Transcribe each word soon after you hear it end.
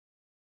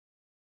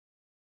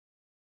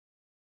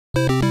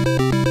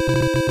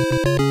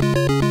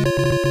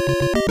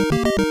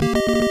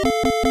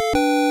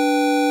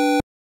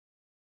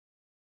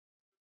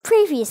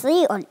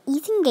Previously on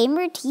Ethan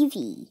Gamer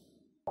TV.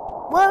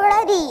 We're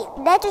ready.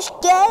 Let us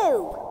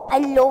go. I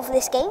love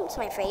this game. It's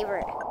my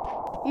favorite.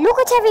 Look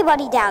at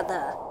everybody down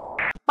there.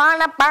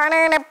 I'm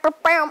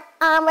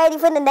ready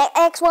for the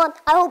next one.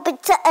 I hope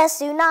it's a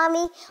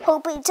tsunami.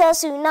 Hope it's a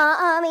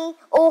tsunami.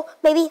 Or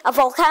maybe a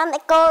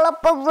volcanic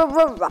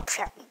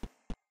eruption.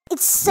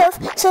 It's so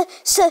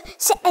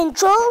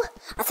central.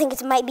 I think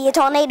it might be a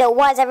tornado.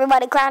 Why is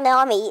everybody crying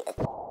on me?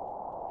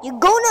 You're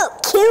gonna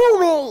kill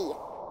me.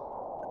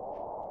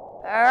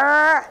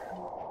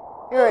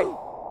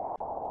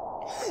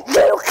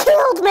 You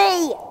killed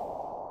me!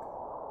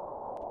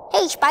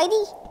 Hey,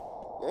 Spidey.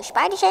 Your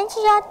Spidey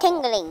senses are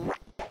tingling.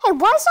 Hey,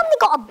 why has somebody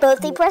got a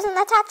birthday present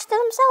attached to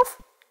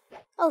himself?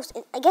 Oh,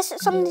 I guess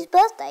it's somebody's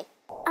birthday.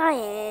 I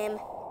am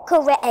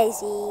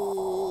crazy.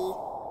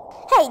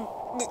 Hey,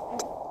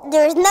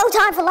 there is no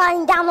time for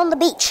lying down on the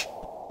beach,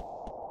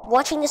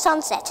 watching the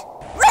sunset.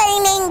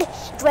 Raining!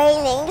 It's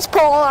raining, it's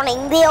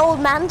pouring. The old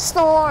man's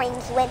snoring.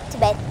 He went to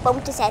bed,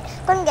 bumped his head,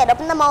 couldn't get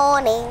up in the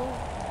morning.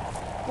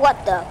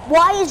 What the?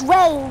 Why is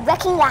rain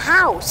wrecking a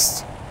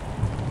house?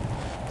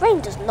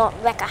 Rain does not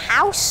wreck a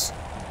house.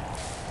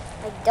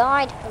 I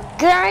died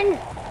again.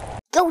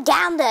 Go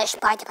down there,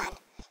 Spider-Man.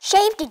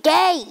 Save the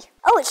day.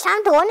 Oh, it's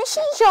time to go on a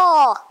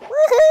seesaw.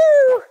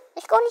 Woohoo!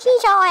 Let's go on a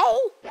seesaw, hey?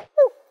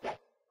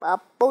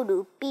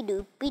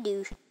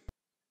 Ba-bo-doo-be-doo-be-doo.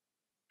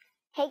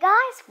 Hey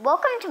guys,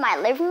 welcome to my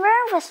living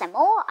room for some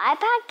more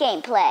iPad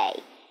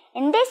gameplay.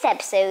 In this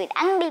episode,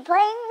 I'm going to be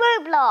playing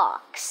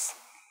Roblox.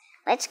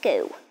 Let's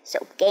go.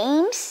 So,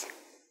 games.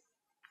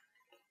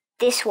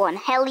 This one,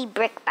 heli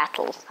brick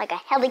battle. Like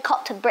a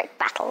helicopter brick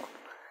battle.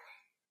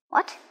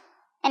 What?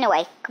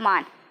 Anyway, come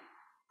on.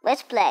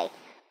 Let's play.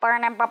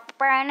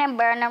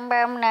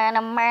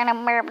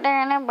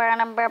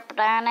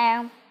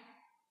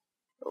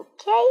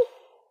 Okay.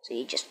 So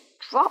you just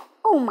drop.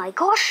 Oh my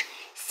gosh.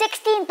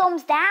 16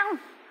 thumbs down.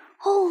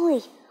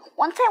 Holy.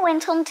 Once I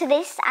went onto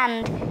this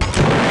and...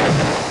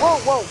 Whoa.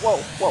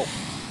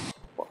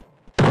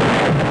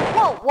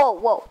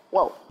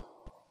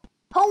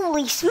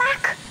 Holy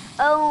smack!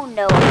 Oh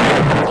no.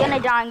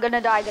 I'm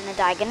gonna die.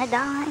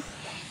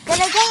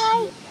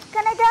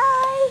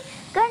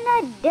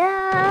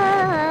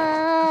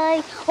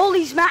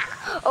 Holy smack!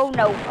 Oh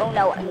no.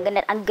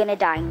 I'm gonna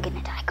die.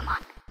 Come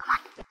on.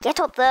 Get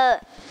up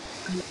there.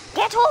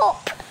 Get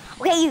up!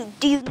 Okay,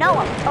 do you know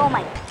him? Oh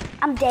my,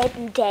 I'm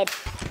dead.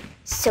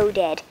 So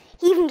dead.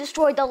 He even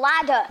destroyed the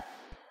ladder.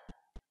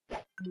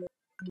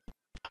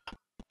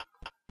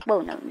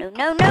 Whoa, no.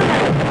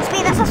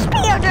 Spear, that's a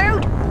spear,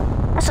 dude!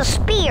 That's a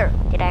spear.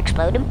 Did I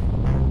explode him?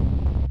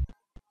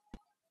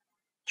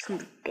 You can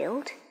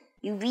rebuild?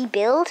 You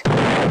rebuild?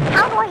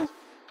 How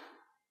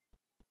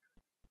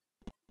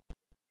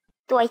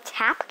do I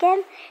tap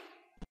again?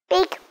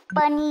 Big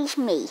bunny's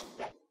me.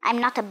 I'm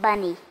not a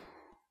bunny.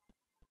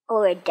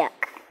 Or a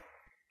duck.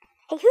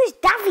 Hey, who's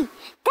Daffy?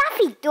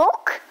 Daffy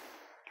Duck?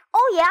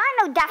 Oh yeah, I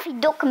know Daffy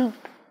Duck and...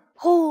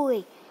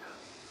 Holy.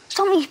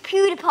 Somebody's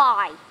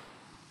PewDiePie.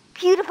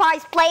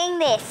 PewDiePie's playing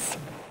this.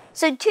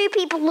 So 2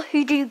 people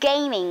who do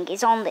gaming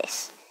is on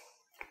this.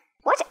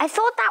 What? I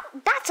thought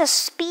that's a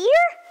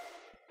spear?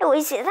 No,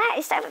 is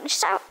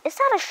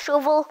that a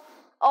shovel?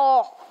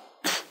 Oh,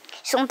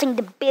 something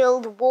to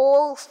build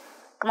walls.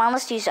 Come on,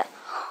 let's use it.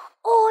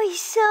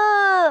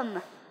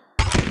 Awesome!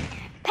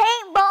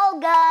 Paintball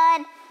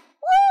gun!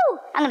 Woo!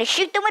 I'm gonna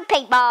shoot them with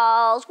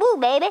paintballs. Woo,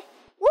 baby.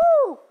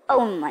 Woo!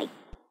 Oh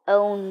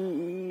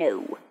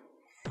no.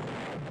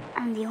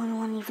 I'm the only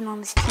one even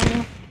on this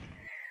team.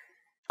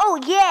 Oh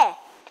yeah!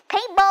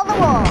 Paintball the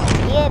walls.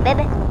 Yeah,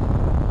 baby.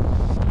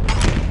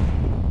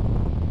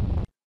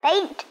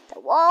 Paint the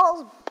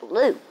walls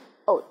blue.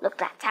 Oh, look at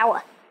that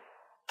tower.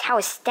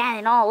 Tower's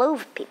standing all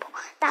over people.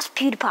 That's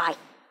PewDiePie.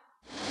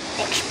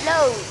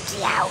 Explode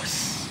the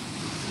house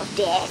of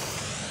death.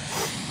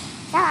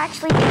 Is that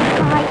actually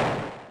PewDiePie?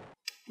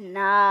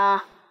 Nah.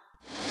 Of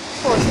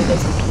course it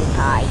isn't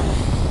PewDiePie.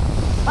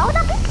 Why would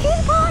that be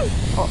PewDiePie?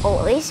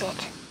 Oh, is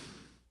it?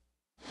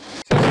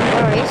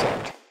 Where is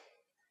it?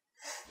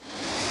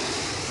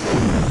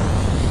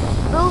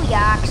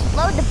 Booyah,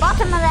 explode the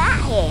bottom of that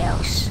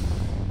house.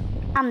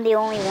 I'm the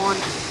only one.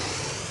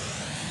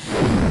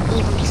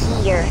 Even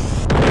here.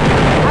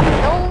 I'm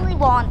the only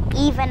one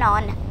even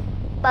on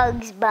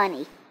Bugs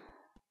Bunny.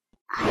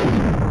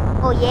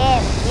 Oh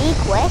yeah,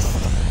 request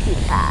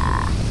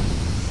PewDiePie.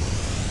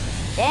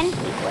 Then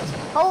request.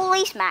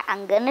 Holy smack,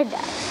 I'm gonna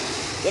die.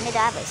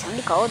 By so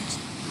many codes.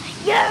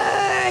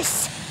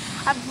 Yes!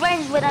 I'm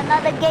friends with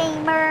another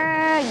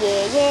gamer.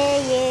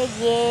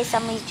 Yeah.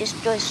 Somebody's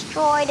just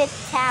destroyed a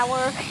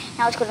tower.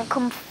 Now it's gonna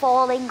come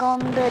falling on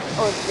the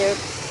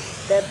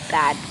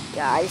bad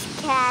guy's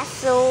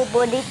castle,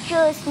 but it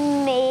just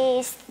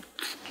missed.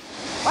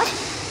 What?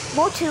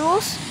 More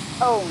tools?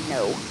 Oh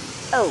no,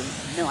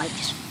 I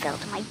just fell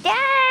to my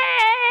death!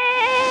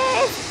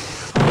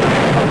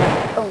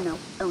 Oh no,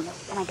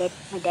 am I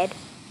dead?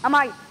 Am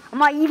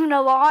I even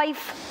alive?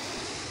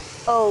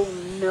 Oh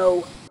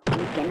no,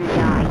 I'm gonna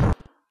die.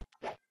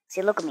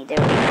 See, look at me,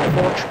 they're in a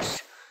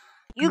fortress.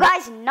 You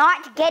guys are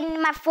not getting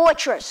in my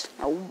fortress.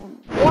 No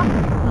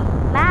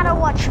matter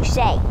what you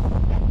say.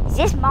 Is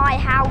this my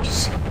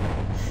house?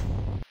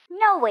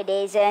 No, it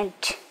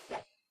isn't.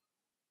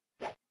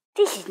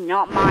 This is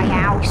not my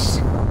house.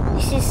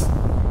 This is...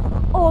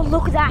 Oh,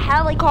 look at that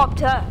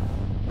helicopter.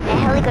 The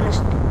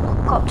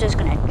helicopter's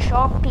gonna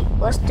chop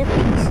us to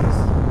pieces.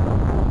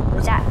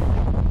 What's that?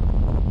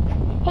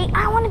 Hey,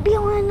 I want to be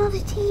on another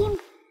team.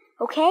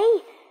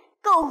 Okay?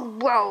 Go,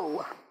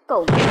 bro.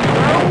 Go, bro.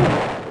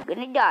 You're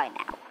gonna die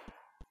now.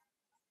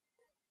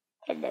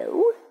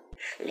 Hello?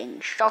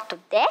 Slingshot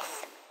of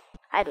death?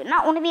 I do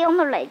not want to be on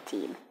the red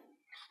team.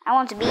 I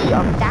want to be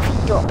on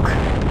Daffy Duck.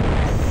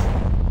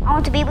 I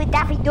want to be with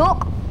Daffy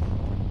Duck.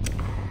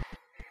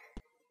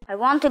 I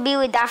want to be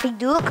with Daffy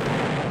Duck.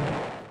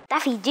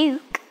 Daffy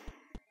Duke?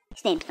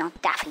 His name's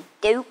not Daffy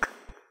Duke.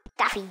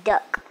 Daffy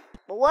Duck.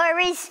 But where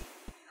is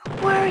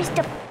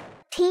the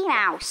team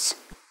house?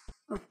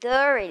 Oh,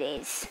 there it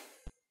is.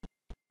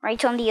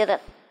 Right on the other...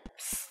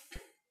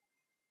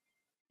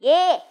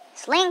 Yeah,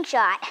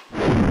 slingshot.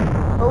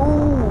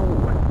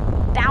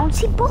 Oh,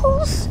 bouncy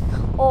balls?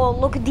 Oh,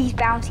 look at these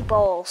bouncy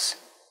balls.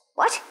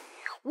 What?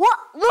 What?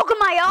 Look at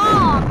my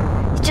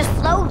arm! It's just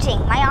floating.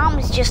 My arm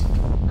is just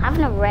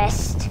having a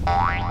rest.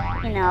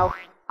 You know,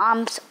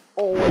 arms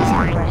always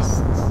have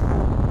rests.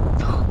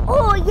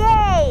 Oh,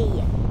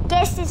 yay!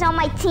 Guest is on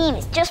my team.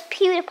 It's just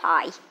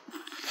PewDiePie.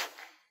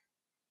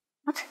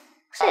 What's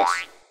this?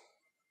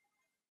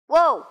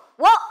 Whoa,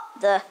 what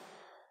the?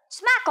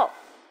 Smackle!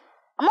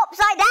 I'm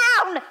upside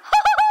down!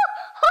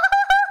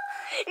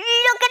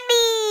 Look at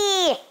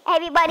me!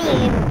 Everybody,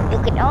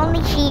 you can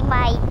only see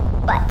my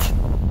butt.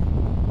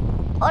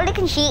 All you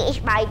can see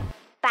is my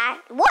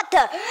back. What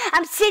the?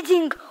 I'm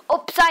sitting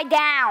upside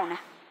down.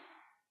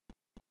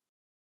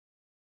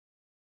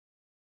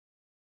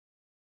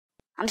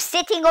 I'm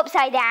sitting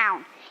upside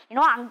down. You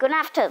know what? I'm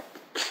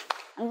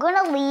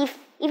gonna leave.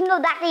 Even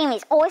though that game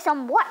is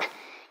awesome. What?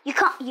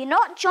 You're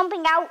not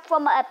jumping out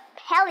from a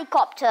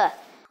helicopter.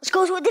 Let's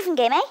go to a different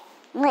game, eh?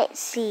 Let's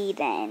see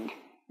then.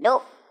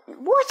 Nope.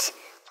 What?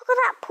 Look at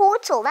that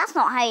portal. That's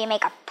not how you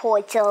make a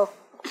portal.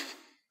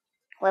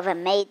 Whoever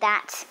made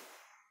that.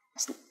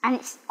 And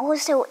it's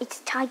also, it's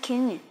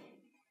Tycoon.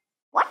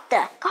 What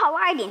the? Got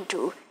right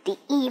into the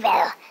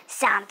evil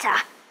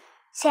Santa.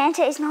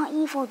 Santa is not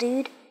evil,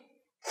 dude.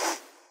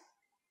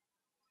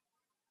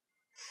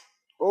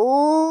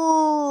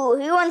 Ooh,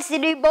 who wants to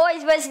do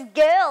boys versus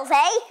girls,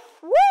 eh?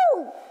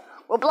 Woo!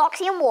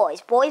 Robloxian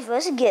boys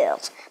versus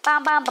girls.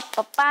 Bam, bam, ba,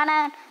 ba, ba,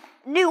 na.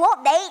 New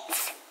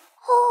updates.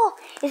 Oh,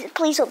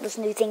 please hope there's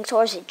new things,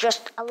 or is it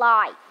just a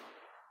lie?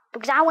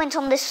 Because I went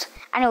on this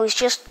and it was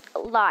just a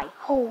lie.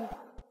 Oh,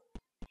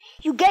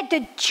 you get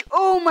the...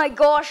 Oh my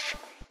gosh.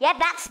 Yeah,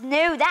 that's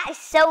new. That is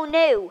so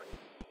new.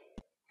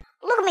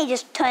 Look at me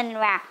just turning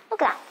around.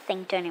 Look at that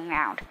thing turning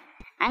around.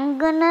 I'm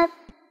gonna...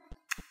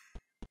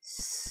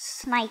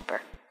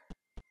 Sniper.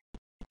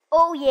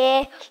 Oh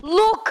yeah,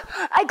 look!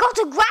 I got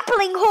a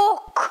grappling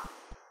hook!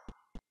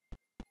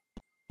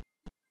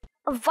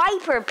 A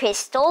Viper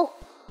pistol.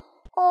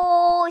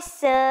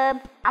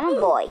 Awesome. I'm a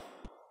boy.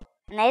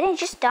 And I didn't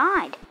just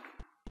died.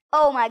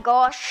 Oh my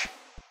gosh.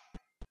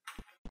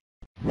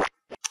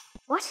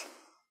 What?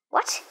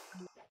 What?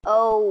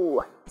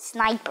 Oh,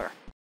 sniper.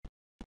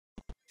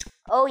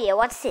 Oh yeah,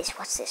 what's this?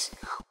 What's this?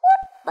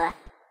 What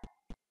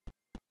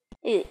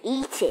the? You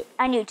eat it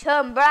and you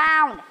turn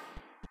brown.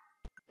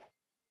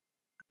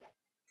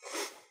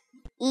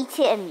 Eat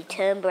it and you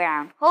turn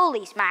brown.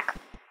 Holy smack.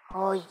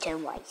 Oh, you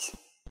turn white.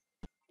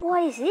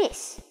 What is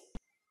this?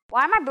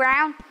 Why am I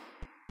brown?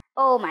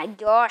 Oh my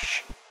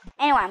gosh.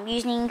 Anyway, I'm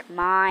using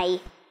my...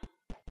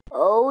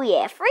 Oh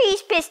yeah,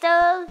 freeze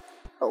pistol.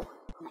 Oh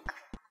my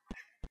gosh.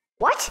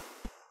 What?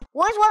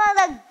 What's one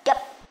of the...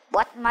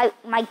 What? My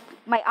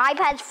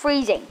iPad's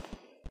freezing.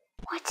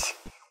 What?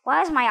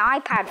 Why does my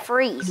iPad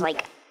freeze?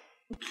 Like...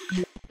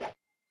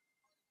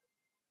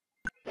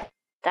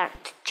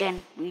 That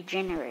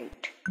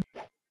regenerate.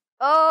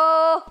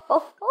 Oh,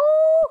 oh,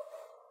 oh.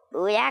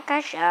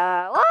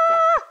 Booyakasha.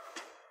 Oh.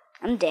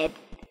 I'm dead.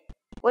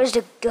 Where's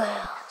the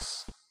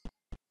girls?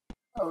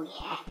 Oh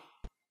yeah.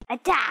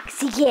 Attack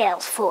the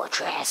girls'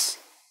 fortress.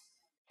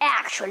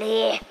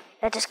 Actually,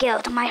 let us go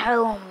to my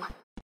home.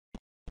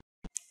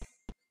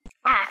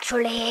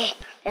 Actually,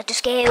 let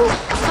us go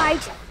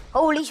fight.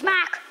 Holy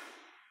smack.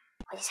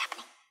 What is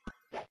happening?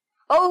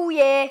 Oh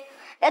yeah.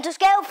 Let us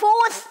go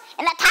forth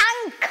in a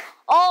tank.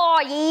 Oh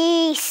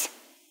yes.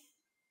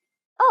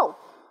 Oh,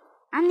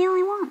 I'm the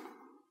only one.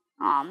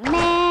 Oh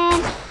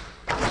man.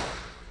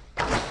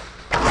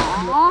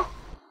 Aww.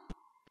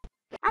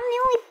 I'm the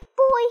only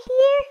boy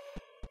here.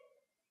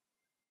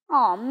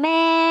 Oh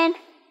man.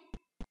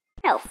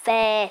 No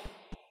fair.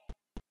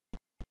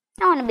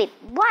 I want to be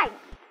white.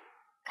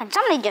 Can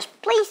somebody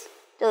just please?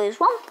 There is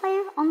one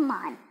player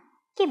online.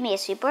 Give me a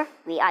super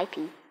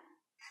VIP.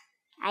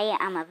 I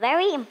am a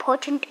very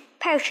important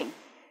person.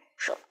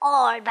 Should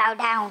all bow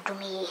down to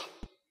me.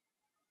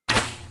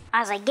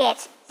 As I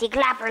get the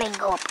grappling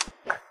hook.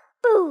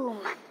 Boom!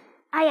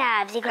 I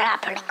have the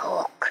grappling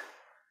hook.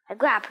 A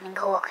grappling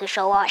hook is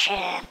so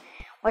awesome.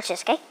 Watch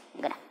this, okay?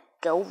 I'm gonna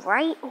go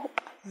right up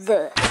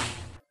there.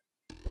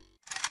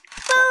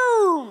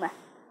 Boom!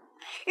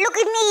 Look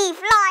at me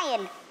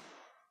flying.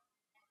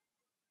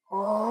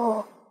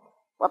 Oh,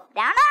 whoop,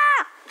 down.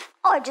 Ah!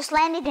 Oh, I just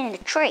landed in a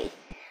tree.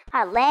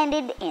 I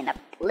landed in a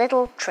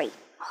little tree.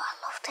 Oh, I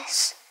love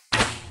this.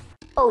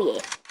 Oh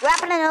yeah,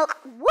 grappling hook.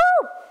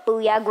 Woo!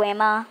 Booyah,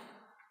 Grandma.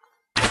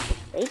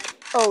 Wait.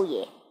 Oh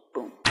yeah.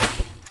 Boom.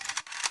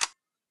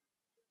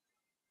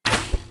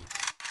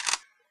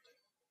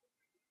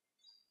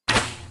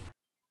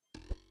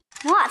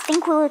 You know what? I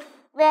think we would.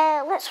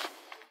 Let's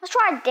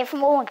try a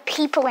different one with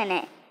people in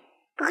it,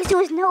 because there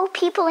was no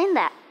people in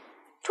that.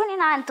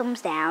 29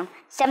 thumbs down,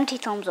 70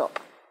 thumbs up.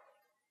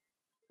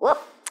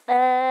 Whoop.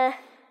 Not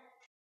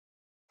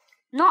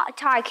a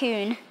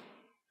tycoon.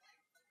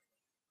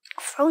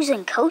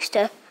 Frozen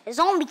coaster. A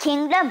zombie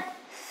kingdom.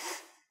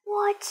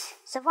 What?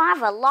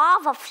 Survive a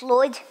lava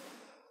flood.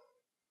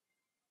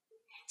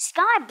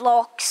 Sky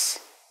blocks.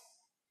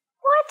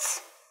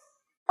 What?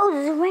 Oh,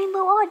 there's a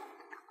rainbow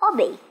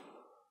obby.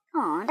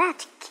 Oh,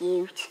 that's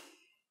cute.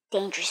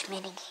 Dangerous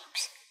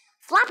minigames.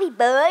 Flappy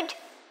Bird.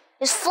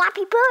 There's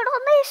Flappy Bird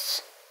on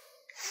this.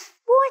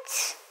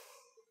 What?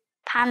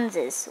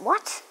 Panzers.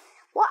 What?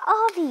 What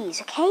are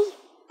these? Okay.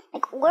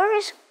 Like, where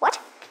is what?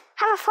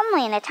 Have a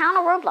family in a town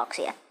of Roblox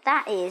here.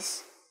 That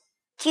is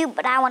cute,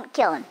 but I want to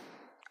kill him.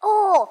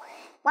 Oh,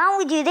 why don't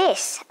we do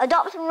this?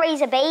 Adopt and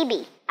raise a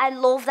baby. I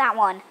love that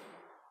one.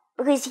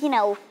 Because, you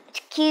know,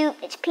 it's cute,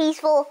 it's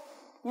peaceful,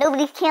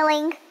 nobody's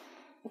killing.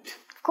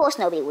 Of course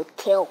nobody would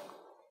kill.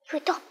 You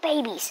adopt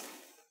babies.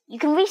 You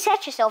can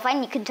reset yourself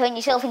and you can turn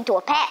yourself into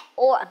a pet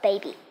or a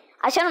baby.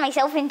 I turned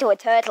myself into a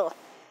turtle.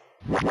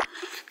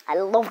 I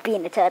love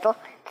being a turtle.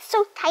 It's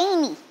so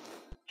tiny.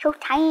 So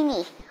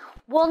tiny.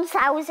 Once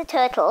I was a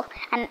turtle,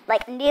 and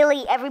like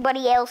nearly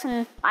everybody else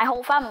in my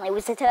whole family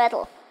was a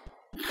turtle.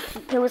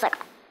 It was like,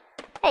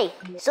 hey,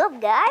 what's up,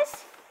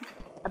 guys?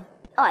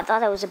 Oh, I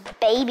thought that was a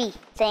baby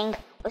saying,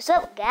 what's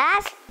up,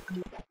 guys?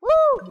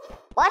 Woo!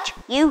 What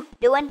you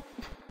doing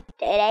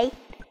today?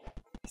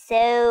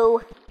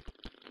 So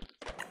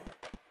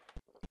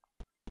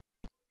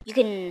you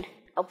can.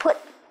 I'll put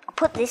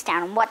this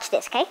down and watch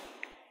this, okay?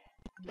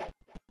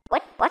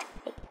 What?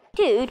 Hey,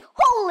 dude,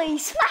 holy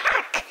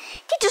smack!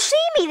 Did you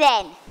see me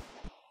then?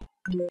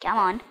 Come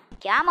on,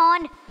 get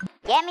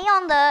me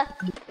on the.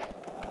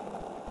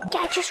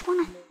 Yeah, I just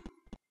wanna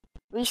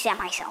reset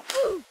myself.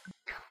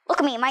 Look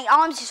at me, my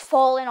arm's just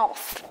falling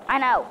off. I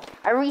know.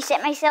 I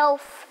reset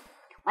myself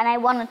when I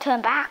want to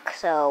turn back,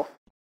 so.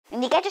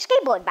 And you get your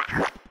skateboard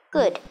back.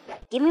 Good.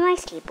 Give me my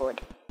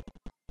skateboard.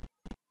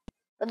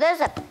 Well,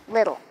 there's a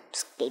little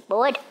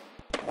skateboard.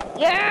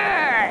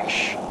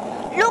 Yes!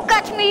 Look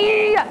at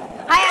me!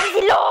 I am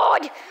the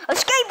Lord of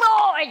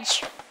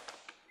skateboards!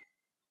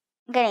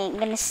 I'm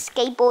gonna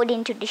skateboard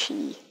into the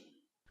sea.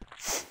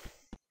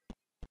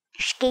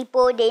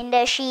 Skateboard in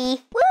the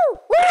sea. Woo!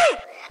 Woo!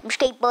 I'm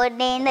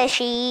skateboarding in the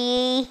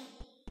sea.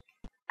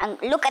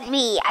 And look at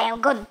me. I am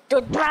going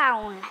to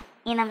drown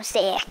in a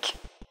sec.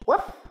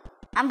 Whoop!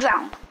 I'm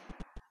drowned.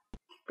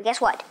 But guess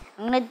what?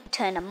 I'm gonna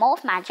turn a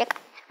morph magic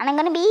and I'm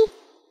gonna be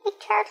a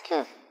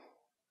turtle.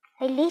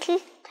 A little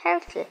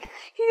turtle.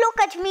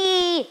 Look at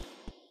me!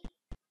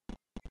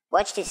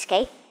 Watch this,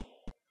 okay?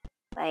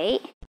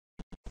 Wait.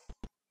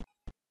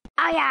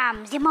 I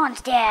am the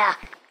monster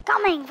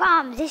coming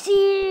from the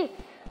sea.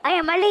 I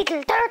am a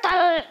little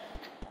turtle.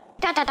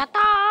 Da da da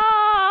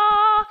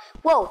da.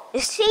 Whoa, the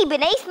sea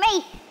beneath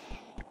me.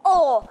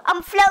 Oh,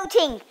 I'm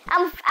floating.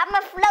 I'm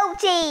a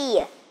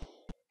floaty.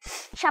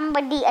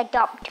 Somebody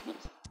adopt me,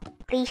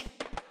 please.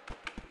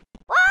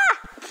 Ah!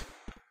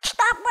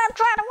 Stop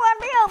trying to run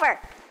me over.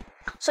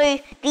 So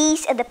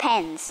these are the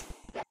pens.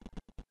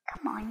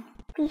 Come on,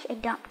 please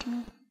adopt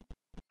me.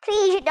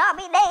 Please adopt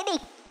me, lady.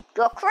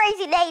 You're a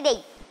crazy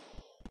lady.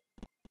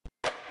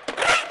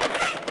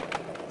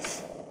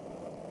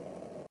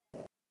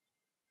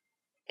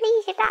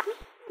 Please adopt me.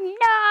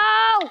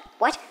 No!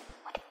 What?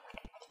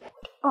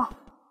 Oh.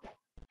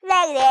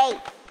 Lady!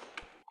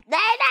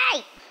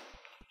 Lady!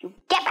 You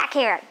get back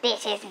here.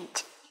 This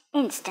isn't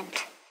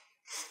instant.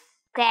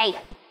 Okay.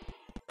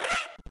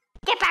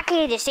 Get back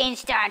here this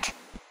instant.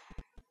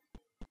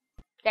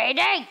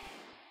 Lady!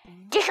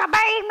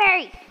 Disobey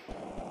me!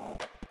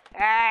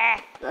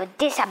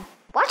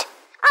 What?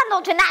 I'm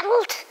not an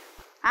adult.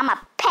 I'm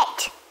a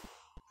pet.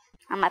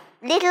 I'm a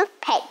little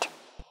pet.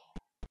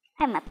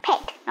 I'm a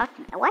pet, not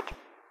a what?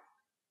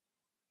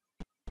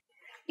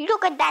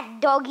 Look at that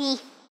doggy.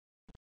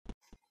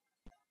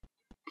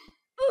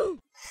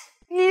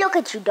 Look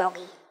at you,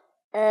 doggy.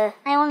 I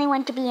only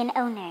want to be an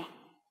owner.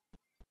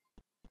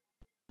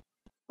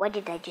 Why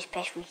did I just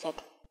press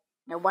reset?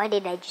 No, why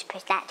did I just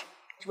press that?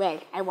 As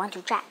well, I want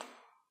to chat.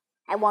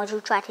 I want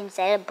to chat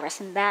instead of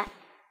pressing that.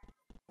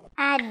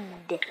 Add.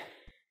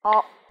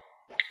 Oh.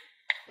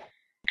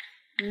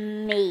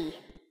 Me.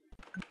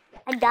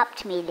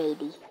 Adopt me,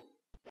 lady.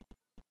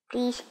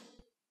 Please.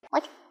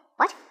 What?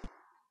 What?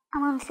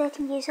 I'm only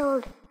 13 years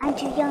old. I'm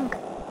too young.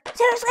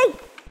 Seriously?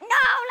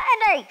 No,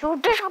 Hey,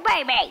 you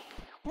disobey me!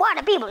 Why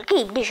do people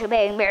keep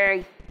disobeying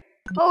me?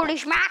 Holy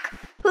smack!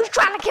 Who's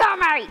trying to kill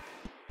me?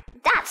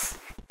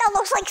 That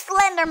looks like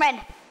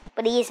Slenderman,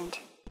 but he isn't.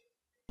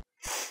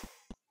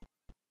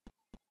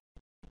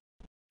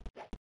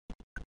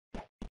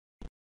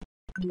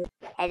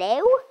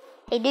 Hello?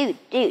 Hey,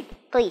 dude,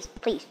 please,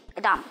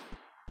 adopt me.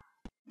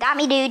 Adopt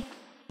me, dude.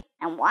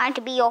 I want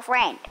to be your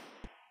friend.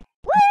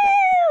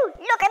 Woo!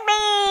 Look at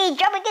me!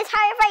 Jumping as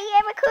high as I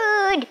ever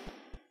could!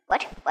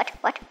 What?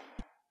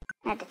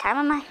 At the time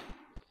of my...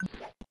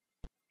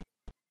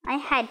 I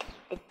had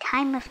the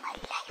time of my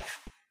life.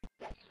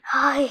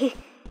 Hi.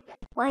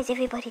 Why is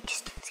everybody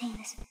just saying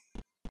this?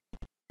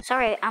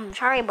 I'm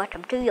sorry, but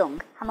I'm too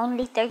young. I'm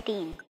only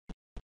 13.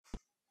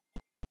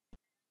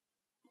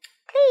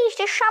 Please,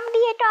 just somebody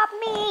adopt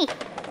me.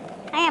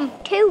 I am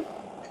too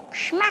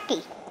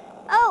schmacky.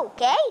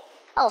 Okay,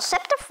 I'll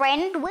accept a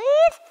friend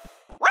with...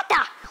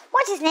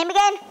 What's his name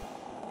again?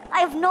 I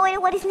have no idea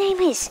what his name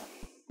is.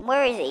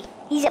 Where is he?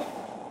 He's a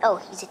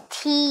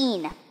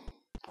teen.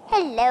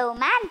 Hello,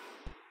 man.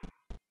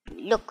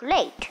 Look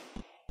late.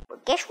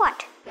 But guess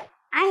what?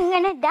 I'm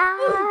gonna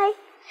die.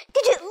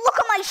 Did you look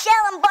at my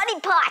shell and body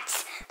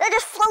parts? They're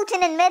just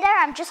floating in midair.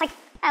 I'm just like,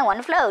 I want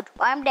to float,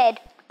 or I'm dead.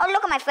 Oh,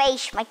 look at my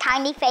face, my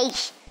tiny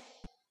face.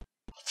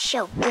 It's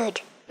so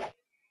good.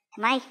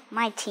 Am I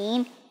a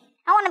teen?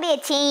 I want to be a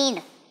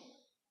teen.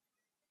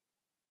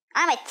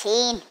 I'm a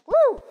teen.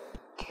 Woo!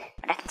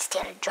 But I can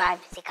still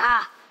drive the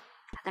car.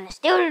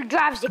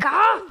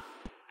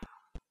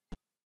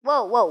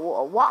 Whoa,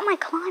 what am I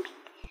climbing?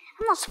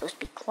 I'm not supposed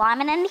to be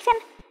climbing anything.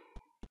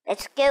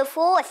 Let's go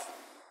forth.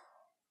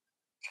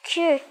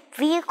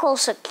 Vehicle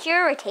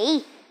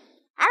security?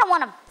 I don't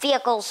want a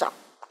vehicle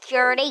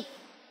security.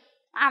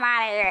 I'm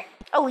out of here.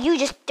 Oh, you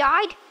just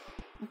died?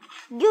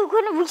 You're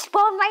gonna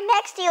respawn right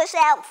next to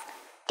yourself.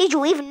 Did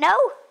you even know?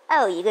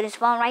 Oh, you're gonna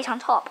spawn right on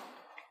top.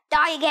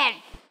 Die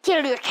again.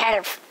 Kill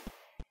yourself.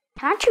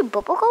 Can I chew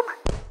bubblegum?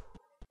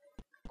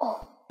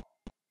 Oh.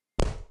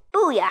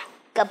 Booyah.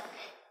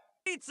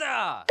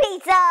 Pizza!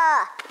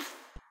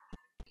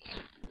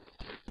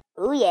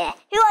 Oh yeah.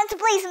 Who wants to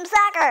play some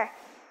soccer?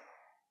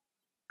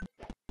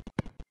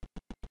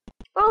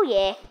 Oh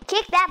yeah.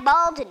 Kick that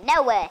ball to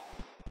nowhere.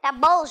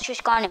 That ball's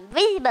just gone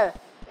invisible.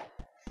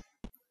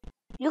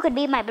 You could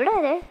be my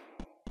brother.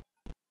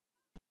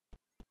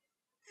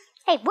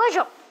 Hey,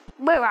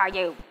 where are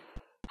you?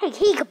 Hey,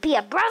 he could be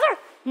a brother?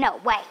 No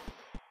way.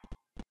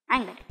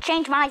 I'm gonna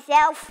change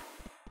myself.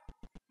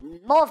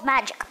 More of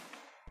magic.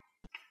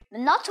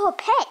 Not to a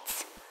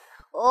pet.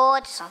 Oh,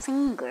 it's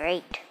something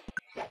great.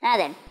 Now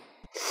then,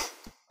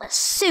 a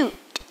suit.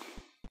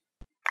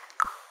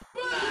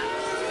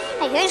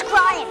 Hey, who's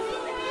crying?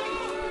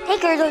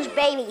 Take care of those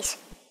babies.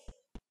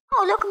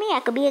 Oh, look at me. I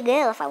could be a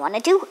girl if I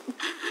wanted to.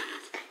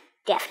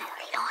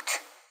 Definitely not.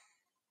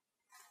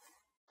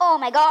 Oh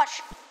my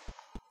gosh.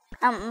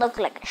 I look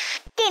like a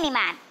skinny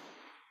man.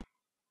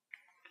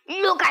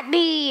 Look at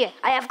me.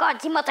 I have got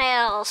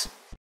tails.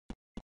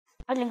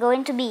 I'm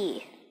going to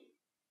be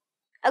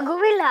a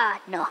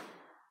gorilla. No.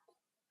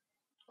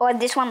 Oh,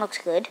 this one looks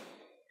good.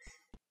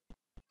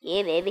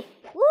 Yeah, baby.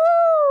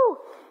 Woo!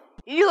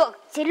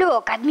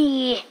 Look at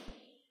me.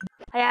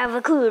 I have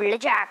a cool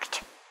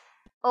jacket.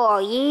 Oh,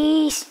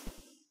 yes.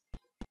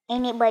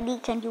 Anybody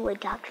can do a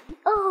jacket.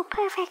 Oh,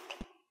 perfect.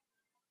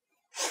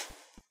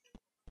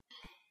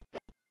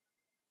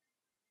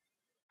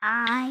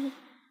 I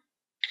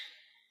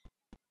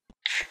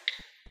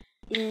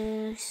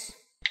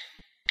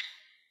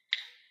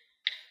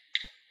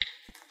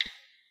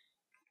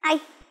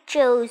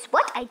chose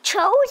what? I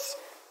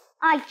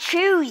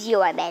choose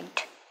you, I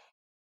meant.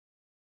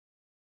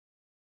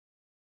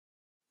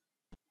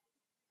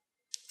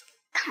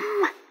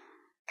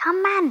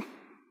 Come on.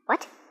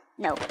 What?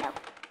 No.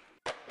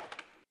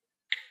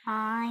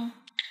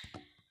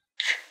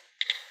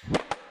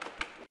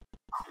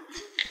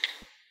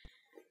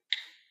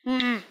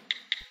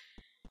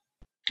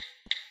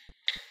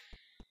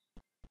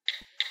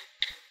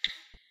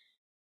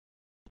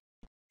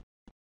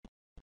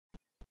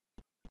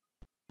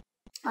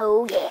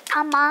 Oh yeah,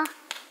 come on.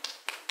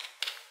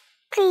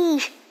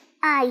 Please,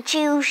 I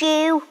choose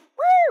you.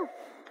 Woo!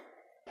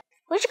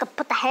 We're just gonna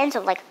put the hands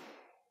up like...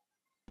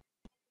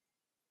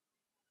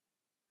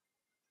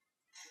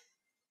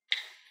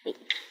 Wait.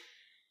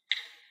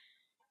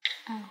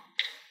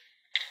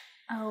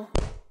 Oh.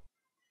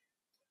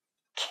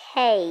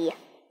 Okay.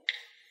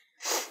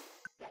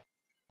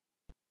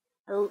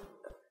 Oh.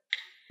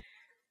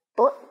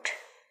 But...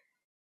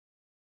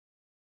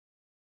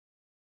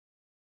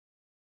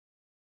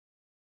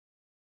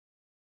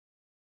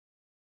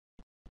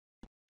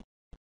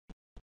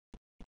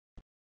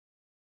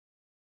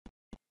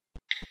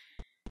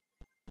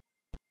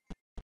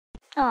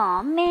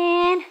 Oh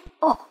man.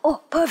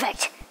 Oh,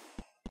 perfect.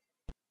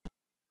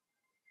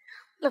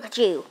 Look at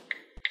you.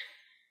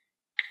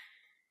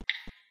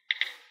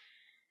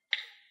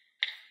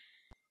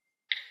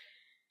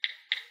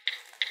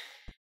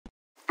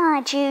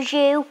 I choose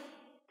you.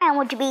 I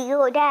want to be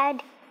your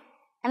dad.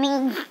 I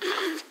mean,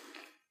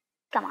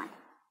 come on.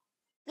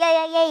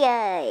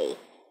 Yay.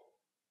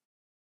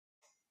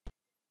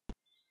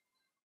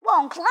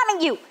 Whoa, I'm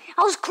climbing you.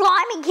 I was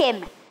climbing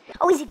him.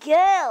 Oh, he's a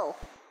girl.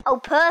 Oh,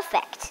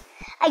 perfect.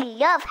 I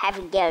love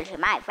having girls in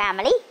my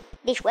family.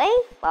 This way.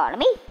 Follow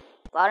me.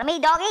 Follow me,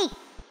 doggy.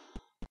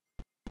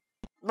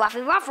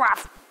 Ruffy, ruff,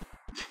 ruff.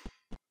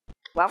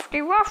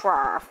 Ruffy, ruff,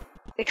 ruff.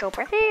 It's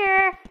over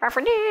here.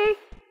 Ruffy,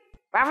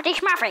 Ruffy,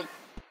 Schmuffy.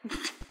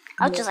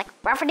 I was just like,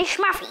 Ruffy,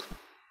 Schmuffy.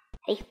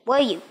 Hey, where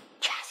are you?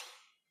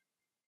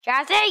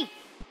 Jazzy!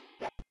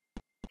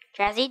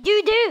 Jazzy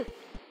doo-doo!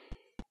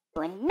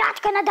 You're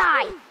not gonna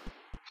die!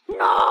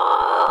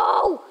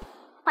 No!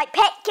 My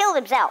pet killed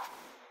himself!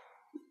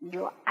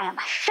 I am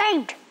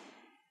ashamed!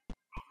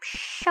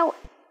 So,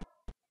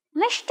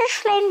 Mr.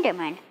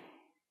 Slenderman,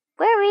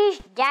 where is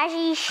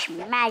Jazzy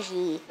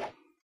Schmazzy?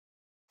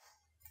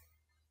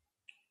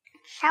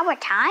 Shower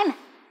time?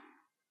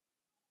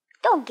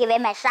 Don't give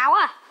him a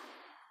shower!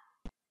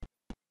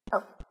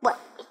 Oh, what?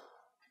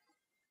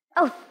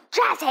 Oh,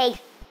 Jazzy!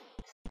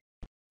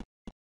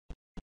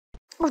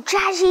 Oh,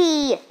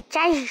 Jazzy!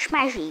 Jazzy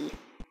Schmazzy.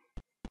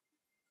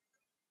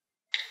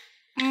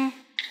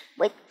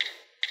 Wait.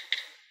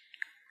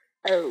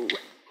 Oh,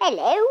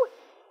 hello.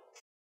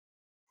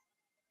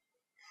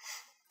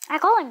 I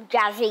call him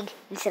Jazzy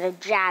instead of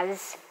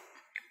Jazz.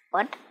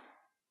 What?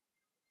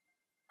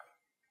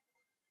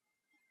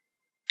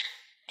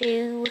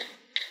 Do.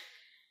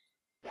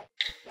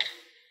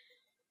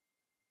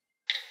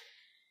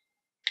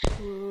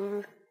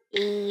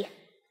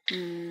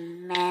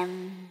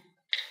 Mem.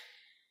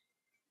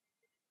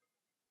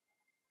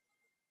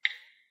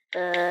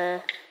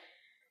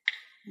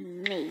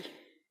 Me.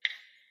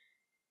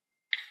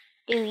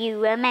 Do you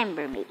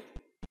remember me?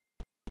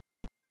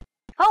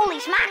 Holy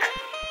smack!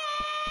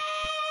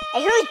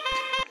 Hey, who's...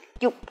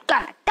 You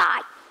gonna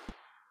die!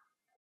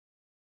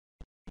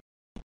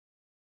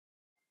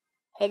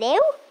 Hello?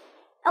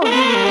 Oh, your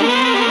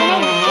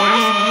name is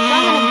Jazz? So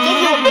I'm gonna give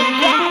you a big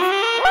jazz!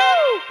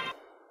 Woo!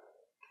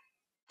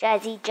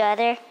 Jazz each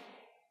other.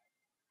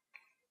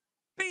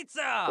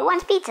 Pizza! Who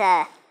wants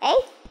pizza?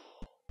 Eh?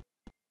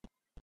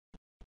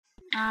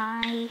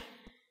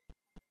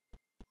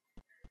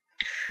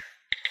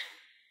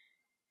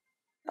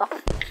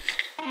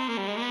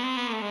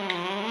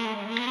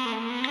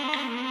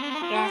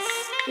 Yes,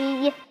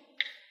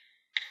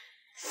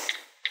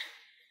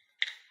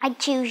 I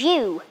choose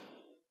you.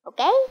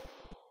 Okay?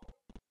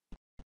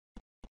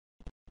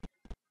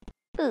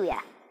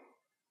 Booyah.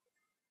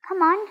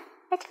 Come on,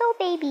 let's go,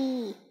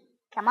 baby.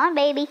 Come on,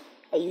 baby.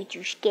 Are you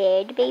too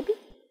scared, baby?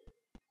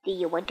 Do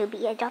you want to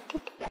be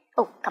adopted?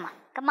 Oh, come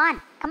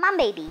on,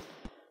 baby.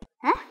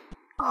 Huh?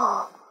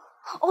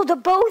 Oh, they're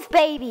both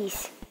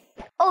babies.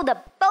 Oh,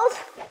 they're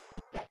both.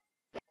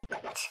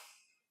 What?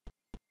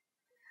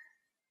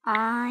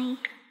 I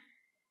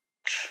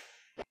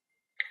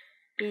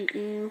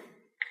do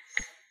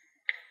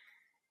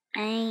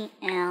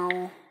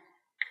A-L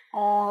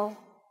all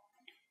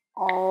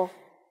of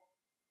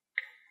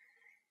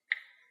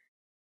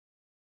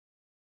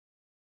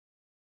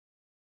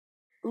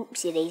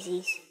oopsie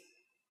daisies.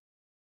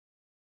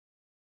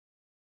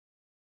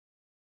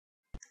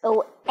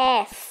 Oh,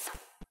 F.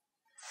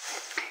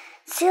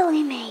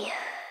 Silly me.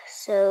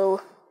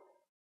 So,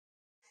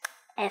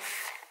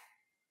 F.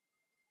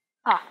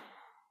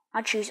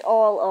 I choose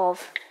all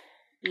of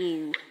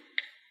you.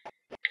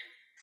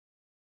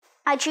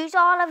 I choose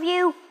all of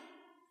you.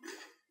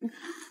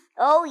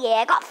 Oh yeah,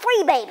 I got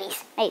 3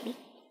 babies, maybe.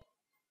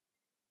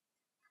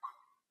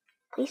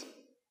 Please,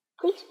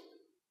 please,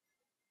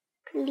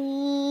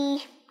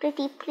 please,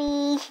 pretty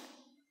please.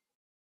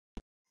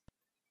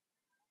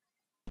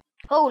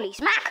 Holy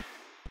smack!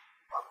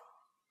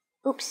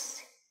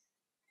 Oops.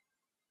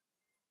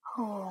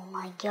 Oh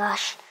my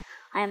gosh.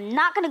 I am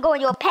not gonna go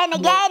into a pen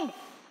again.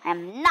 I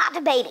am not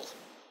a baby.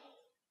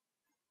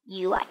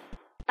 You are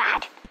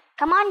bad.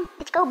 Come on,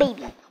 let's go,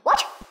 baby.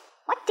 What?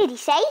 What did he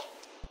say?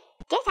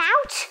 Get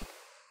out?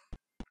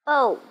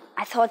 Oh,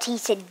 I thought he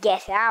said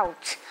get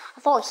out. I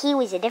thought he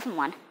was a different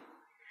one.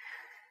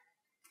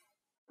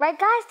 Right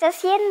guys,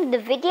 that's the end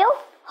of the video.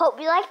 Hope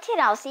you liked it.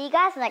 I'll see you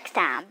guys next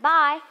time.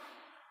 Bye.